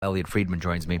Elliot Friedman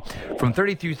joins me from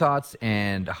 32 Thoughts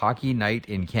and Hockey Night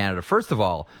in Canada. First of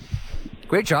all,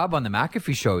 great job on the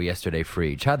McAfee show yesterday,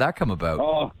 Friedge. How'd that come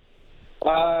about?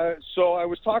 So I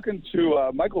was talking to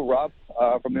Michael Rupp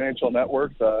from the NHL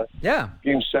Network,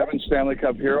 Game 7 Stanley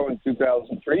Cup hero in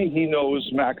 2003. He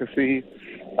knows McAfee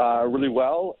really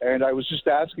well, and I was just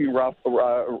asking Rupp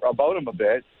about him a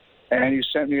bit, and he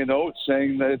sent me a note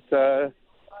saying that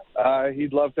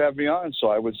he'd love to have me on. So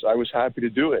I was happy to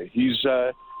do it.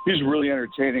 He's really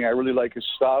entertaining. I really like his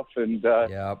stuff, and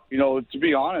you know, to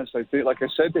be honest, I think, like I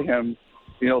said to him,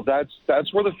 you know,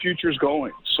 that's where the future's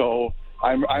going. So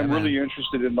I'm really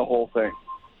interested in the whole thing.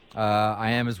 I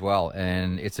am as well,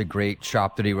 and it's a great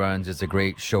shop that he runs. It's a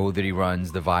great show that he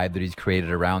runs. The vibe that he's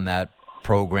created around that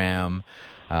program,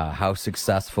 how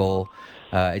successful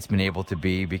it's been able to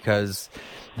be, because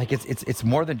like it's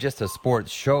more than just a sports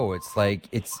show. It's like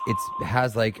it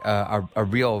has like a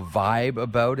real vibe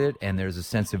about it, and there's a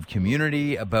sense of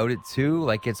community about it too.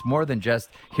 Like it's more than just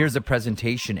here's a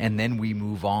presentation and then we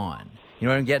move on. You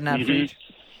know what I'm getting at, Friedge?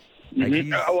 Like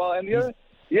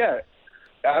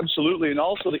absolutely. And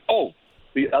also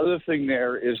the other thing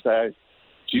there is that,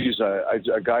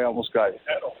 a guy almost got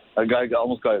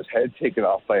his head taken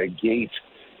off by a gate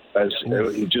as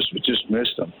he just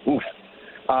missed him. Oof.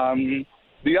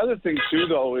 The other thing too,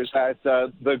 though, is that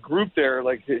the group there,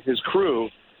 like his crew,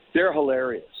 they're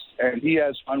hilarious, and he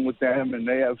has fun with them, and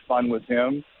they have fun with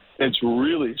him. It's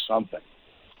really something.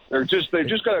 They've just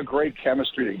got a great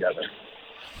chemistry together.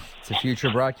 It's the future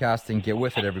of broadcasting. Get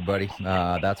with it, everybody.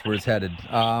 That's where it's headed.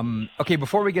 Okay,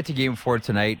 before we get to Game 4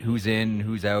 tonight, who's in,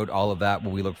 who's out, all of that,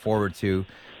 what we look forward to.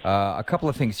 A couple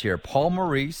of things here. Paul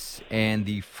Maurice and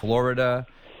the Florida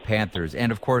Panthers.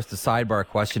 And, of course, the sidebar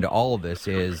question to all of this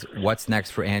is what's next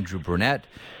for Andrew Brunette,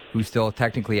 who still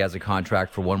technically has a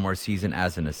contract for one more season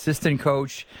as an assistant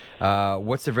coach.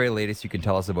 What's the very latest you can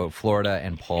tell us about Florida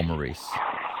and Paul Maurice?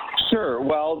 Sure.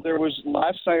 Well, there was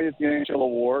last night at the NHL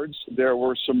Awards, there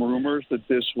were some rumors that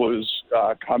this was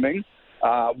coming.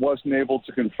 Wasn't able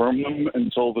to confirm them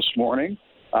until this morning.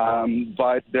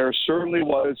 But there certainly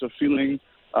was a feeling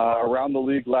around the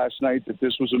league last night that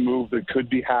this was a move that could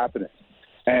be happening.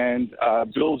 And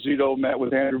Bill Zito met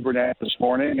with Andrew Brunette this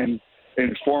morning and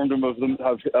informed him of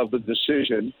the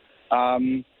decision.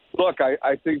 Look,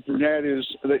 I think Brunette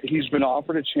he's been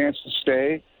offered a chance to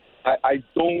stay. I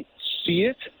don't see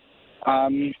it.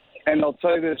 And I'll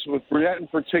tell you this, with Brunette in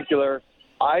particular,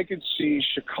 I could see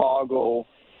Chicago.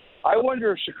 I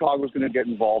wonder if Chicago's going to get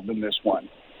involved in this one.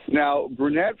 Now,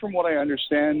 Brunette, from what I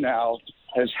understand now,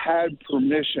 has had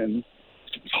permission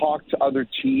to talk to other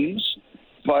teams,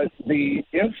 but the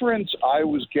inference I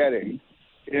was getting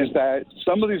is that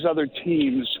some of these other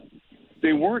teams,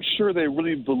 they weren't sure they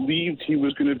really believed he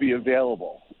was going to be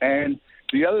available. And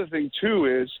the other thing, too,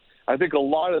 is I think a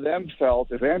lot of them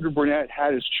felt if Andrew Brunette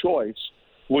had his choice,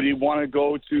 would he want to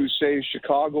go to, say,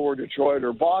 Chicago or Detroit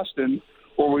or Boston,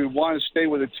 or would he want to stay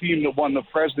with a team that won the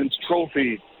President's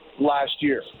Trophy last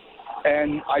year?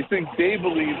 And I think they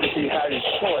believed if he had his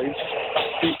choice,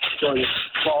 sorry,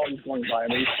 the ball is going by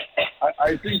me.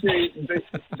 I think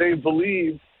they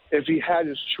believed if he had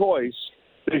his choice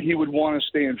that he would want to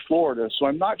stay in Florida. So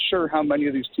I'm not sure how many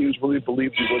of these teams really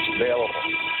believed he was available.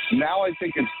 Now I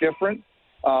think it's different.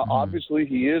 Obviously,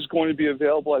 he is going to be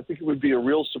available. I think it would be a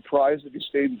real surprise if he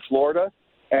stayed in Florida.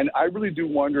 And I really do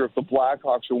wonder if the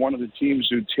Blackhawks are one of the teams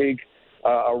who take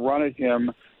a run at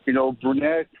him. You know,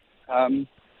 Brunette,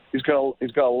 he's got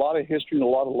a lot of history and a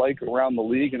lot of like around the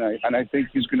league, and I think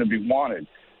he's going to be wanted.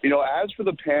 You know, as for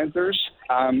the Panthers,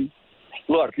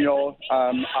 look, you know,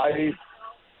 I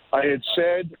had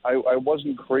said I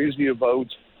wasn't crazy about,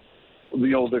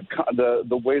 you know,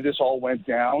 the way this all went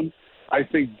down. I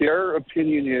think their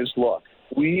opinion is, look,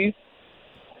 we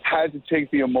had to take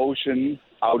the emotion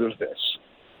out of this.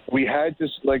 We had to,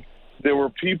 like, there were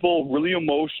people really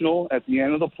emotional at the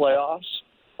end of the playoffs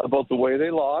about the way they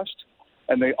lost,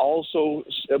 and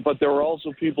but there were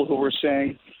also people who were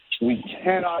saying we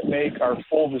cannot make our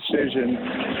full decision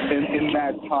in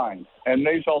that time. And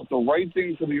they felt the right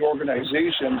thing for the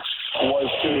organization was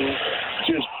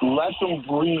to just let them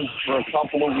breathe for a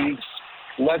couple of weeks,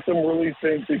 let them really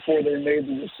think before they made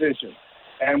the decision.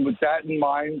 And with that in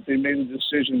mind, they made the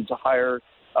decision to hire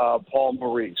Paul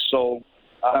Maurice. So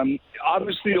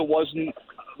obviously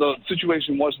the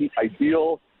situation wasn't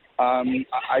ideal.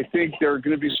 I think there are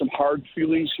going to be some hard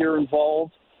feelings here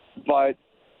involved, but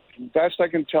best I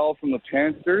can tell from the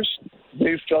Panthers,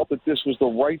 they felt that this was the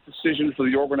right decision for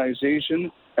the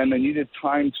organization and they needed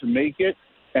time to make it.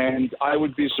 And I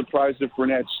would be surprised if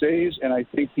Brunette stays, and I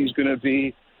think he's going to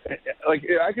be, like,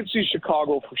 I could see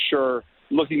Chicago for sure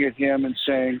looking at him and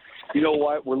saying, you know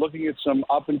what, we're looking at some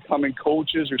up-and-coming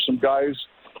coaches or some guys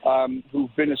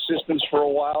who've been assistants for a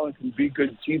while and can be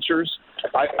good teachers.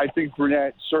 I think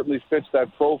Brunette certainly fits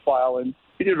that profile, and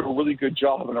he did a really good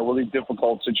job in a really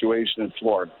difficult situation in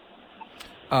Florida.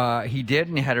 He did,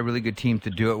 and he had a really good team to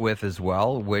do it with as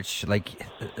well, which, like,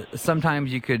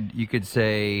 sometimes you could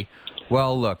say,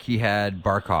 well, look, he had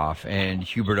Barkov and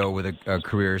Huberdeau with a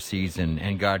career season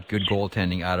and got good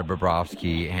goaltending out of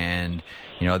Bobrovsky, and,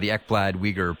 you know, the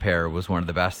Ekblad-Uyghur pair was one of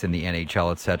the best in the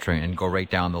NHL, etc., and go right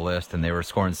down the list, and they were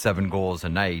scoring 7 goals a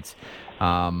night.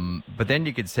 But then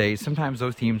you could say sometimes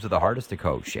those teams are the hardest to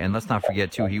coach. And let's not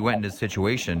forget, too, he went into a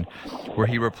situation where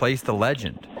he replaced a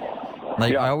legend.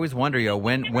 Like, I always wonder, you know,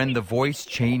 when the voice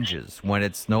changes, when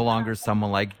it's no longer someone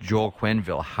like Joel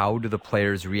Quenneville, how do the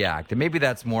players react? And maybe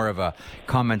that's more of a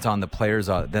comment on the players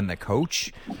than the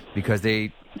coach, because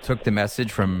they took the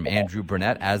message from Andrew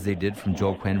Brunette as they did from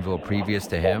Joel Quenneville previous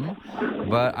to him.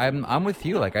 But I'm with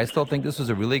you. Like, I still think this was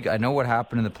a really good, I know what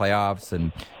happened in the playoffs,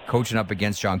 and coaching up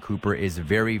against John Cooper is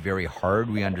very, very hard.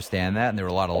 We understand that, and there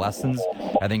were a lot of lessons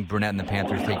I think Brunette and the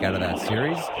Panthers take out of that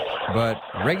series. But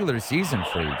regular season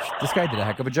for each, this guy did a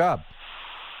heck of a job.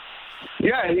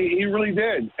 Yeah, he really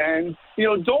did. And, you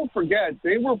know, don't forget,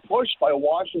 they were pushed by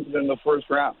Washington in the first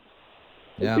round.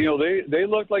 Yeah. You know, they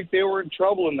looked like they were in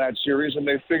trouble in that series, and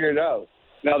they figured it out.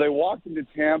 Now, they walked into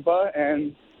Tampa,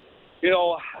 and, you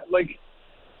know, like,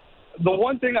 the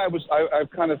one thing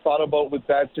I've kind of thought about with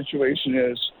that situation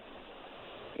is,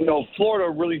 you know, Florida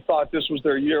really thought this was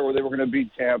their year where they were going to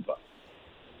beat Tampa.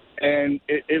 And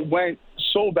it went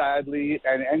so badly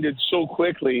and ended so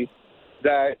quickly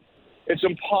that it's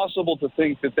impossible to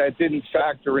think that didn't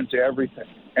factor into everything.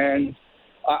 And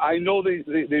I know they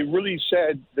really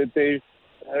said that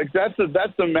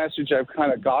that's the message I've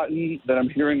kind of gotten that I'm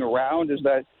hearing around, is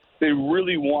that they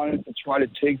really wanted to try to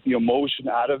take the emotion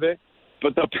out of it.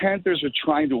 But the Panthers are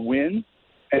trying to win,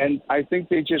 and I think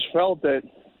they just felt that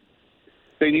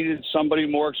they needed somebody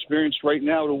more experienced right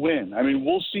now to win. I mean,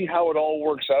 we'll see how it all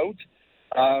works out.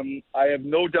 I have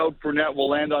no doubt Brunette will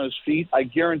land on his feet. I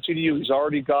guarantee you he's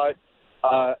already got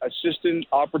assistant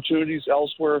opportunities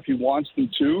elsewhere if he wants them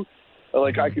to.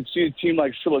 Like, I could see a team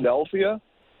like Philadelphia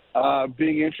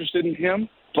being interested in him,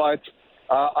 but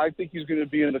I think he's going to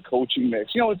be in the coaching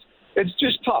mix. You know, it's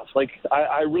just tough. Like,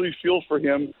 I really feel for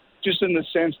him, just in the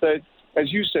sense that,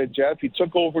 as you said, Jeff, he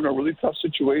took over in a really tough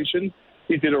situation.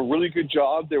 He did a really good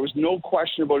job. There was no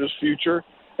question about his future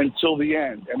until the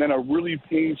end. And then a really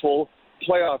painful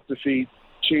playoff defeat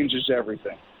changes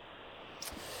everything.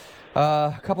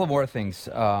 A couple more things.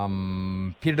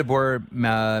 Peter DeBoer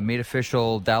made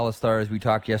official Dallas Stars. We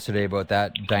talked yesterday about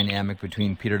that dynamic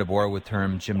between Peter DeBoer with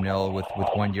term Jim Nill with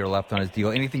 1 year left on his deal.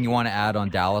 Anything you want to add on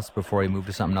Dallas before we move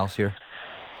to something else here?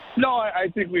 No, I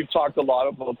think we've talked a lot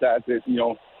about that, you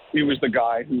know, he was the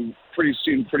guy who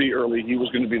seemed pretty early he was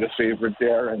going to be the favorite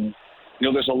there. And, you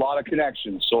know, there's a lot of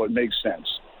connections, so it makes sense.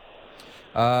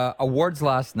 Awards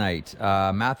last night.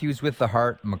 Matthews with the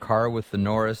Hart, Makar with the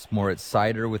Norris, Moritz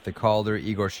Seider with the Calder,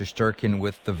 Igor Shesterkin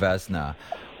with the Vezina.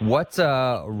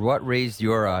 What raised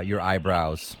your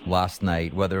eyebrows last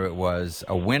night? Whether it was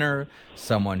a winner,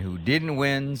 someone who didn't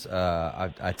win,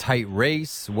 a tight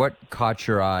race. What caught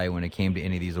your eye when it came to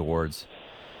any of these awards?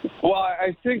 Well,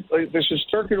 I think the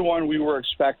Shesterkin one we were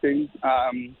expecting.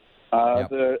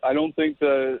 I don't think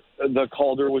the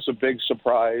Calder was a big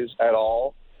surprise at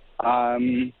all.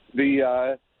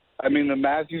 The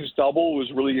Matthews double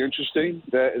was really interesting.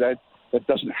 That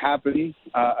doesn't happen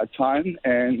a ton,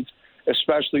 and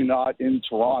especially not in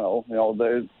Toronto. You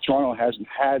know, Toronto hasn't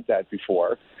had that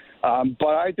before.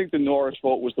 But I think the Norris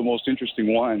vote was the most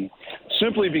interesting one,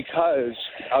 simply because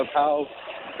of how,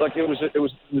 like, it was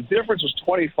the difference was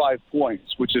 25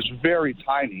 points, which is very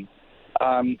tiny.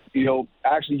 You know,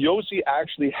 actually, Yossi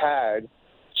actually had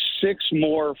 6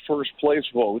 more first place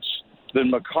votes than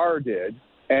Makar did,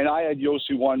 and I had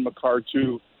Yossi 1, Makar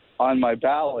 2 on my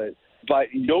ballot, but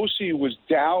Yossi was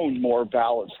down more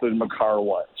ballots than Makar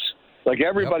was. Like,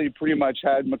 everybody pretty much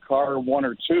had Makar 1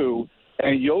 or 2,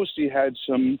 and Yossi had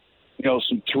some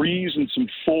 3s and some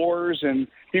 4s, and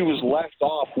he was left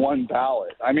off 1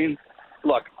 ballot. I mean,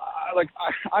 look,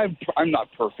 I'm not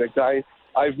perfect.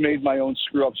 I've made my own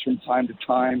screw-ups from time to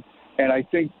time, and I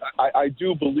think I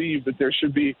do believe that there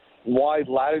should be wide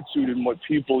latitude in what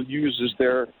people use as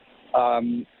their,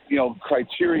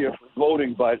 criteria for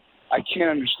voting, but I can't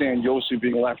understand Yossi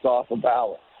being left off a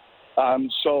ballot.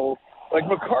 So, like,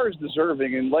 Makar is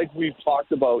deserving, and like we've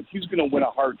talked about, he's going to win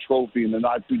a Hart Trophy in the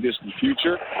not-too-distant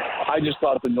future. I just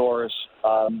thought the Norris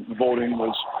voting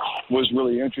was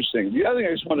really interesting. The other thing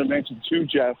I just want to mention, too,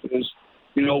 Jeff, is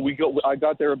I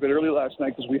got there a bit early last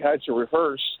night because we had to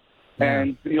rehearse. Yeah.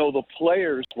 And, the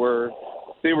players were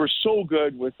so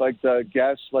good with, like, the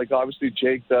guests, like, obviously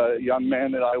Jake, the young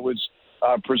man that I was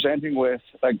presenting with.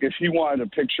 Like, if he wanted a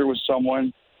picture with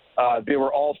someone, they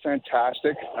were all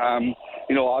fantastic.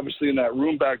 Obviously in that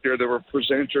room back there were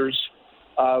presenters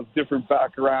of different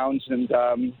backgrounds and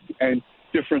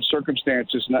different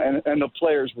circumstances. And the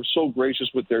players were so gracious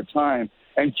with their time.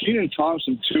 And Keenan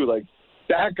Thompson, too, like,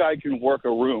 that guy can work a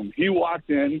room. He walked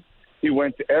in. He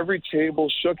went to every table,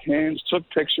 shook hands, took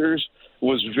pictures,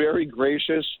 was very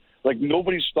gracious. Like,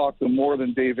 nobody stalked him more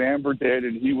than Dave Amber did,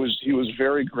 and he was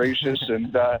very gracious. And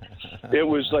it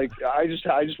was like I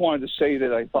just wanted to say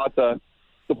that I thought the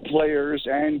players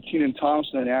and Keenan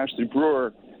Thompson and Ashley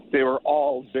Brewer, they were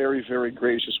all very, very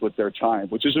gracious with their time,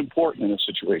 which is important in a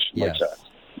situation like that.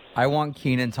 I want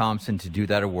Keenan Thompson to do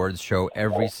that awards show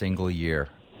every single year.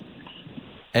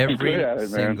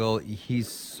 He's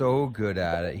so good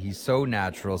at it. He's so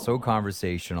natural, so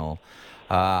conversational.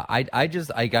 I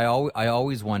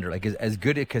always wonder, like, as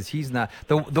good because he's not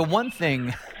the one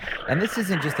thing, and this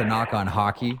isn't just a knock on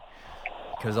hockey,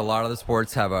 because a lot of the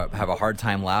sports have a hard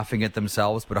time laughing at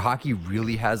themselves, but hockey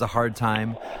really has a hard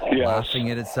time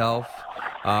laughing at itself.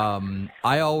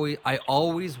 I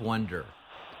always wonder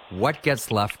what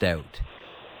gets left out.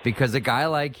 Because a guy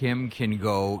like him can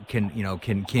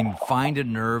find a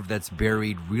nerve that's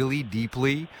buried really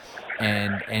deeply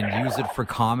and use it for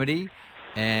comedy.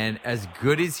 And as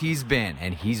good as he's been,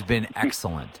 and he's been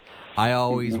excellent, I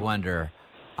always wonder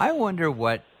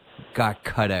what got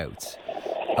cut out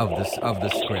of the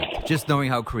script, just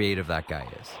knowing how creative that guy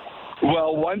is.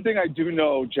 Well, one thing I do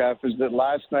know, Jeff, is that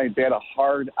last night they had a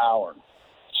hard hour.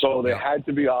 So they had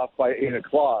to be off by 8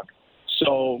 o'clock.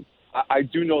 So I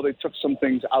do know they took some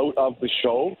things out of the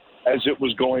show as it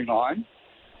was going on.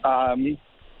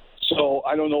 So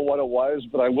I don't know what it was,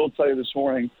 but I will tell you this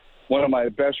morning, one of my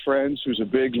best friends who's a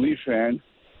big Leaf fan,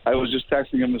 I was just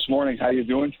texting him this morning, how you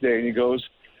doing today? And he goes,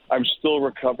 I'm still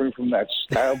recovering from that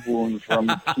stab wound from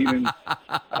Keenan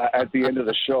at the end of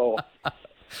the show.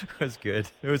 It was good.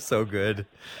 It was so good.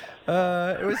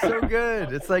 It was so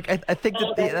good. It's like I think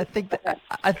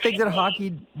that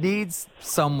hockey needs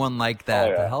someone like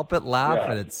that to help it laugh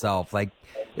at itself. Like,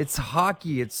 it's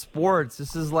hockey, it's sports.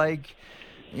 This is like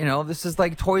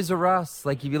Toys R Us.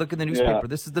 Like, if you look in the newspaper,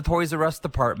 this is the Toys R Us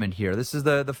department here. This is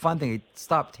the fun thing.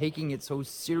 Stop taking it so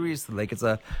seriously. Like, it's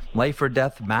a life or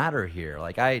death matter here.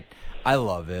 Like, I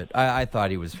love it. I thought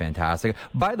he was fantastic.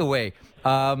 By the way,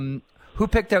 who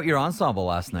picked out your ensemble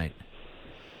last night?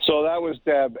 So that was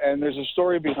Deb, and there's a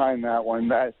story behind that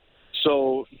one.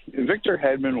 So Victor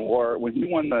Hedman when he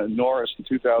won the Norris in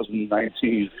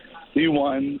 2019, he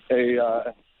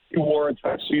wore a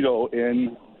tuxedo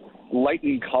in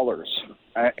lightning colors.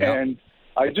 And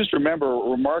I just remember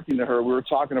remarking to her, we were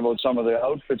talking about some of the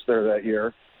outfits there that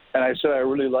year, and I said, I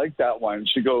really like that one.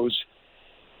 She goes,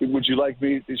 would you like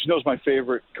me, she knows my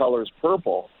favorite color is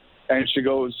purple, and she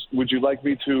goes, would you like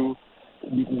me to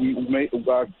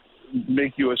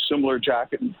make you a similar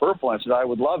jacket in purple? I said, I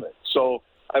would love it. So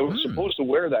I was supposed to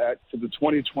wear that to the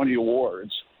 2020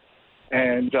 awards,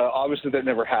 and obviously that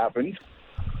never happened,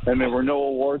 and there were no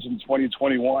awards in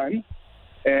 2021.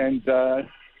 And so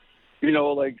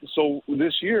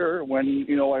this year when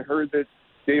I heard that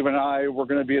Dave and I were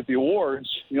going to be at the awards,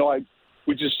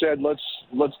 we just said let's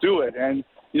do it, and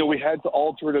we had to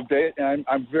alter it a bit, and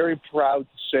I'm very proud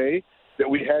to say that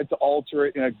we had to alter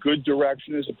it in a good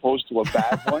direction as opposed to a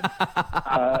bad one.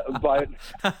 But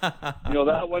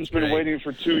that one's been waiting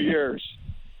for 2 years.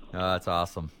 Oh, that's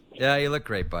awesome. Yeah, you look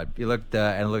great, bud. You looked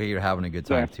and look like you're having a good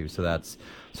time too. So that's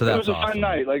awesome. It was a fun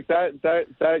night. Like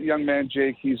that young man,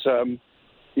 Jake. He's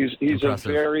impressive.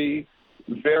 A very,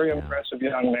 very impressive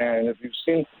young man. If you've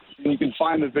seen, you can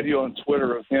find the video on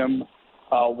Twitter of him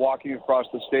walking across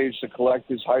the stage to collect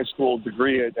his high school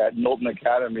degree at Milton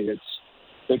Academy.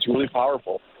 It's really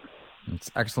powerful.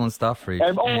 It's excellent stuff for you.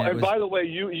 And by the way,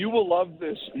 you will love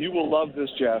this. You will love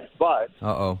this, Jeff. But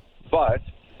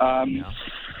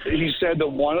he said that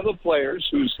one of the players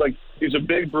he's a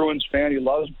big Bruins fan. He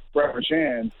loves Brett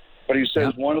Marchand. But he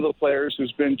says one of the players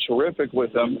who's been terrific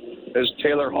with him is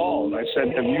Taylor Hall. And I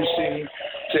said, have you seen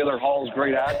Taylor Hall's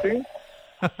great acting?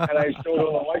 And I showed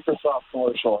him a Microsoft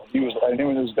commercial. Him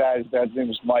and his dad's name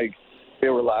was Mike. They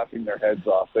were laughing their heads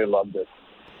off. They loved it.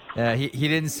 He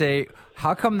didn't say,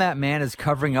 how come that man is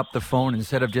covering up the phone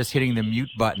instead of just hitting the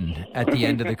mute button at the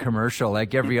end of the commercial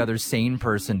like every other sane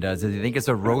person does? Do you think it's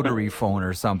a rotary phone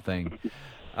or something?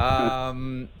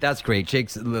 That's great.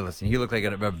 Jake's, listen, he looked like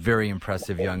a very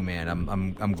impressive young man.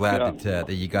 I'm glad that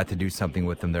you got to do something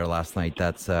with him there last night.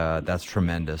 That's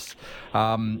tremendous.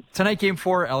 Tonight, game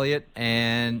 4, Elliot,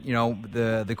 and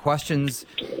the questions,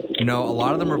 a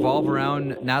lot of them revolve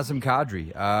around Nazem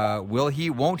Kadri. Will he,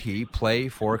 won't he play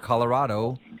for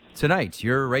Colorado tonight?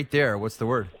 You're right there. What's the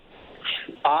word?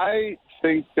 I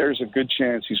think there's a good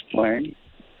chance he's playing.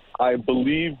 I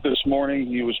believe this morning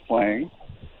he was playing.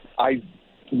 I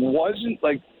wasn't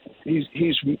like he's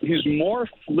more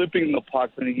flipping the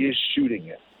puck than he is shooting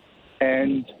it.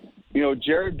 And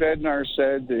Jared Bednar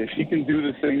said that if he can do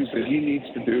the things that he needs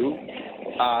to do,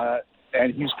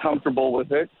 and he's comfortable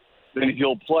with it, then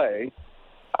he'll play.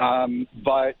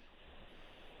 But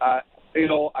I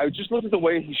just looked at the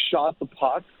way he shot the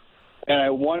puck, and I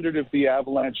wondered if the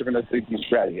Avalanche are going to think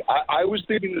he's ready. I was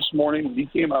thinking this morning when he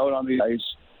came out on the ice,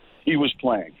 he was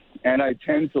playing, and I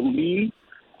tend to lean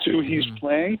to he's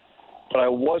playing, but I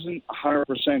wasn't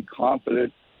 100%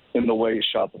 confident in the way he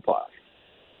shot the puck.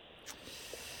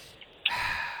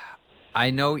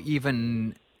 I know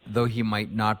even though he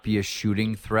might not be a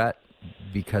shooting threat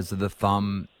because of the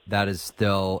thumb, that is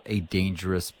still a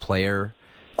dangerous player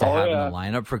to have in the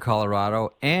lineup for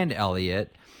Colorado. And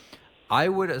Elliot, I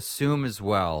would assume as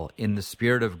well, in the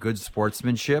spirit of good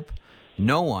sportsmanship,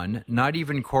 no one, not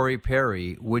even Corey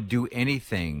Perry, would do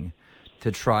anything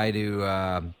to try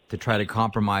to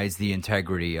compromise the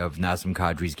integrity of Nazem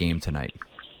Kadri's game tonight.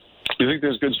 You think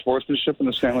there's good sportsmanship in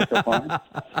the Stanley Cup final?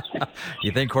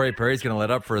 You think Corey Perry's going to let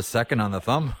up for a second on the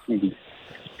thumb?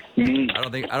 Mm-hmm.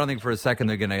 I don't think for a second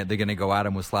they're gonna go at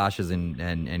him with slashes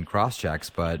and cross checks,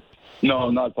 but no,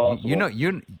 not possible.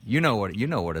 You know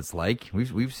what it's like.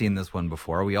 We've seen this one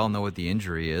before. We all know what the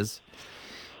injury is.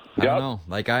 I don't know.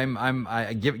 Like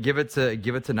I give it to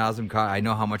Nazem Kadri. I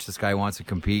know how much this guy wants to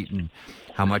compete and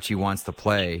how much he wants to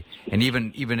play. And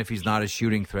even if he's not a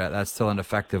shooting threat, that's still an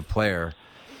effective player.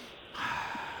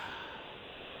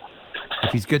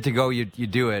 If he's good to go, you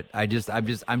do it. I'm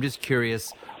just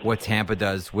curious what Tampa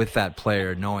does with that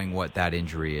player, knowing what that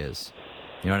injury is.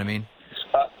 You know what I mean?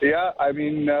 Yeah. I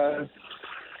mean,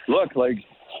 look, like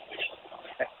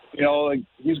he's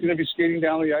going to be skating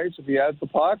down the ice if he has the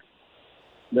puck.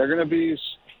 They're going to be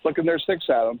flicking their sticks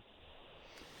at him.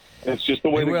 It's just the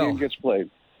way the game gets played.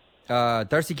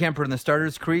 Darcy Kemper in the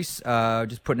starters crease.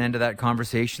 Just put an end to that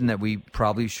conversation that we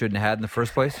probably shouldn't have had in the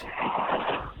first place.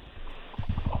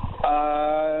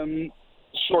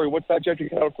 Sorry, what's that? Jeff, you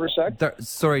cut out for a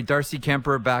sec. Darcy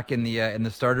Kemper back in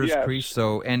the starters crease.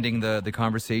 So ending the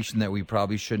conversation that we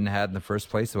probably shouldn't have had in the first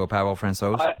place about Pavel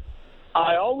Francouz.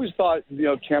 I always thought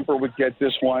Kemper would get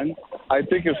this one. I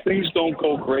think if things don't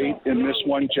go great in this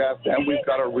one, Jeff, then we've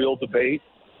got a real debate.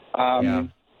 I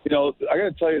got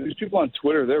to tell you, these people on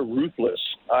Twitter, they're ruthless.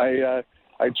 I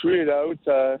tweeted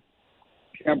out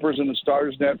Kemper's in the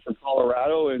starters net for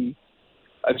Colorado, and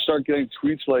I'd start getting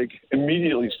tweets like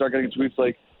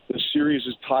the series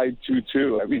is tied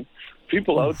 2-2. I mean,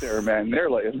 people out there, man,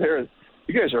 you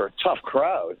guys are a tough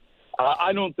crowd.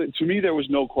 I don't think, to me, there was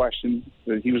no question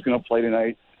that he was going to play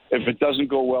tonight. If it doesn't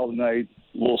go well tonight,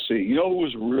 we'll see. You know who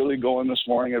was really going this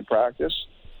morning at practice?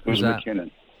 It was McKinnon.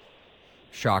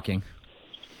 Shocking.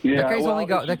 Yeah, that guy's only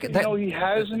got.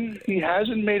 He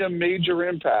hasn't made a major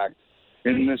impact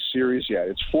in this series yet.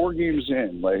 It's 4 games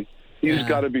in. Like he's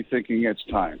got to be thinking it's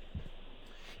time.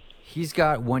 He's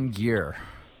got one gear.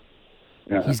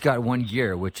 Yeah. He's got one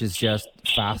gear, which is just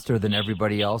faster than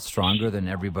everybody else, stronger than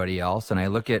everybody else. And I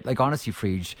look at, honestly,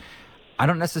 Friedge, I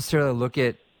don't necessarily look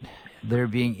at there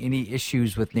being any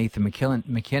issues with Nathan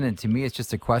McKinnon. To me, it's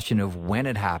just a question of when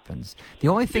it happens. The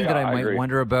only thing that I might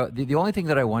wonder about, the only thing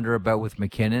that I wonder about with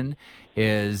McKinnon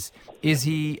is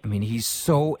he, he's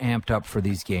so amped up for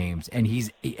these games, and he's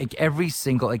every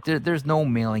single, there's no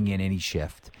mailing in any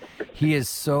shift. He is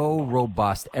so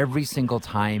robust every single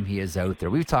time he is out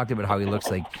there. We've talked about how he looks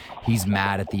like he's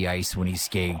mad at the ice when he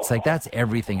skates. That's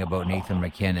everything about Nathan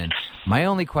McKinnon. My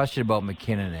only question about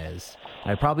McKinnon is,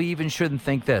 I probably even shouldn't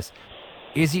think this,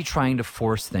 is he trying to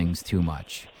force things too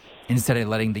much instead of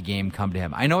letting the game come to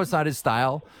him? I know it's not his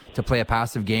style to play a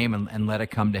passive game and let it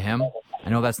come to him. I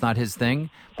know that's not his thing,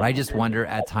 but I just wonder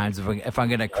at times if I'm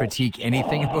going to critique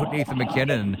anything about Nathan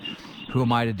McKinnon, who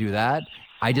am I to do that?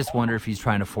 I just wonder if he's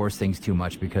trying to force things too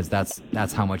much because that's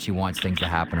how much he wants things to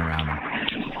happen around him.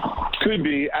 Could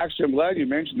be. Actually, I'm glad you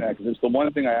mentioned that because it's the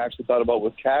one thing I actually thought about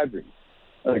with Kadri.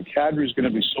 I think Kadri's going to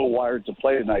be so wired to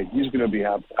play tonight. He's going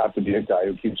to have to be a guy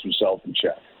who keeps himself in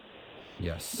check.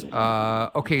 Yes.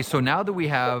 Okay, so now that we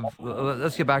have,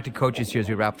 let's get back to coaches here as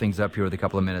we wrap things up here with a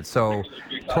couple of minutes. So,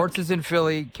 Torts is in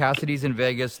Philly, Cassidy's in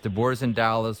Vegas, DeBoer's in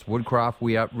Dallas, Woodcroft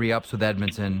re-ups with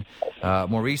Edmonton,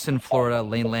 Maurice in Florida,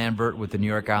 Lane Lambert with the New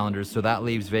York Islanders. So that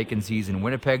leaves vacancies in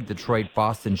Winnipeg, Detroit,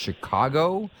 Boston,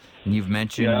 Chicago. And you've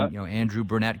mentioned, Andrew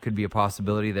Burnett could be a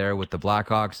possibility there with the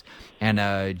Blackhawks, and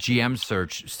a GM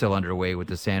search still underway with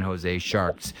the San Jose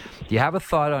Sharks. Do you have a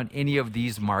thought on any of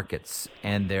these markets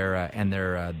and their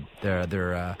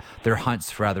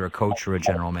hunts for either a coach or a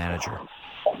general manager?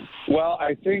 Well,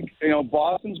 I think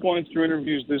Boston's going through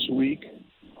interviews this week.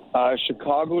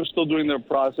 Chicago is still doing their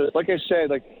process. Like I said,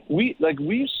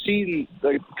 we've seen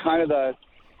kind of the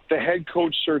head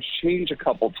coach search change a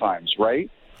couple times, right?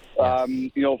 Yes.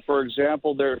 For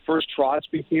example, their first Trotz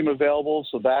became available,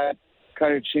 so that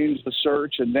kind of changed the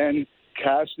search, and then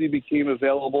Cassidy became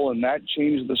available, and that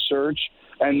changed the search.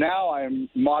 And now I'm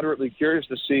moderately curious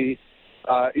to see,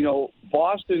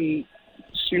 Boston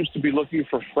seems to be looking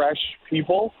for fresh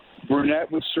people.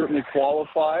 Burnett would certainly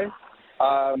qualify.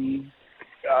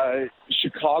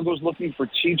 Chicago's looking for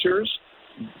teachers.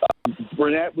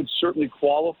 Burnett would certainly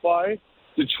qualify.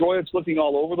 Detroit's looking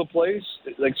all over the place.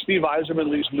 Like Steve Yzerman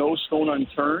leaves no stone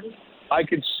unturned. I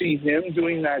could see him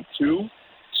doing that too.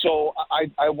 So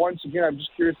I once again, I'm just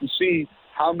curious to see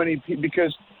how many people,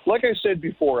 because like I said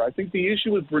before, I think the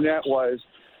issue with Burnett was,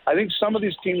 I think some of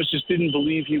these teams just didn't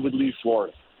believe he would leave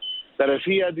Florida. That if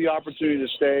he had the opportunity to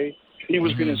stay, he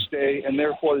was going to stay, and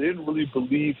therefore they didn't really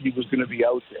believe he was going to be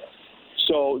out there.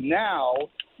 So now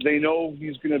they know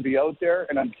he's going to be out there,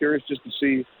 and I'm curious just to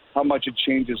see how much it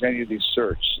changes any of these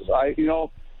searches.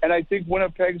 And I think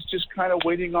Winnipeg's just kind of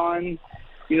waiting on,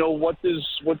 what does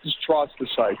Trotz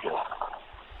decide here?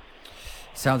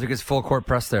 Sounds like it's full court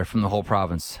press there from the whole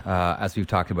province, as we've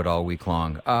talked about all week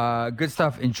long. Good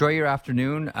stuff. Enjoy your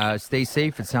afternoon. Stay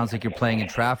safe. It sounds like you're playing in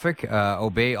traffic.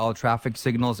 Obey all traffic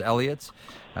signals, Elliot.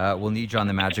 We'll need you on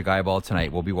the Magic Eyeball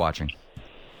tonight. We'll be watching.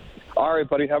 All right,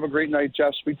 buddy. Have a great night,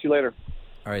 Jeff. Speak to you later.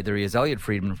 All right, there he is, Elliot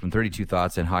Friedman from 32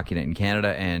 Thoughts and Hockey Night in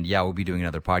Canada. And yeah, we'll be doing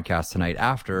another podcast tonight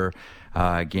after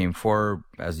Game 4.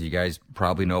 As you guys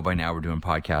probably know by now, we're doing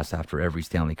podcasts after every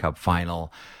Stanley Cup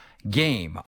final game.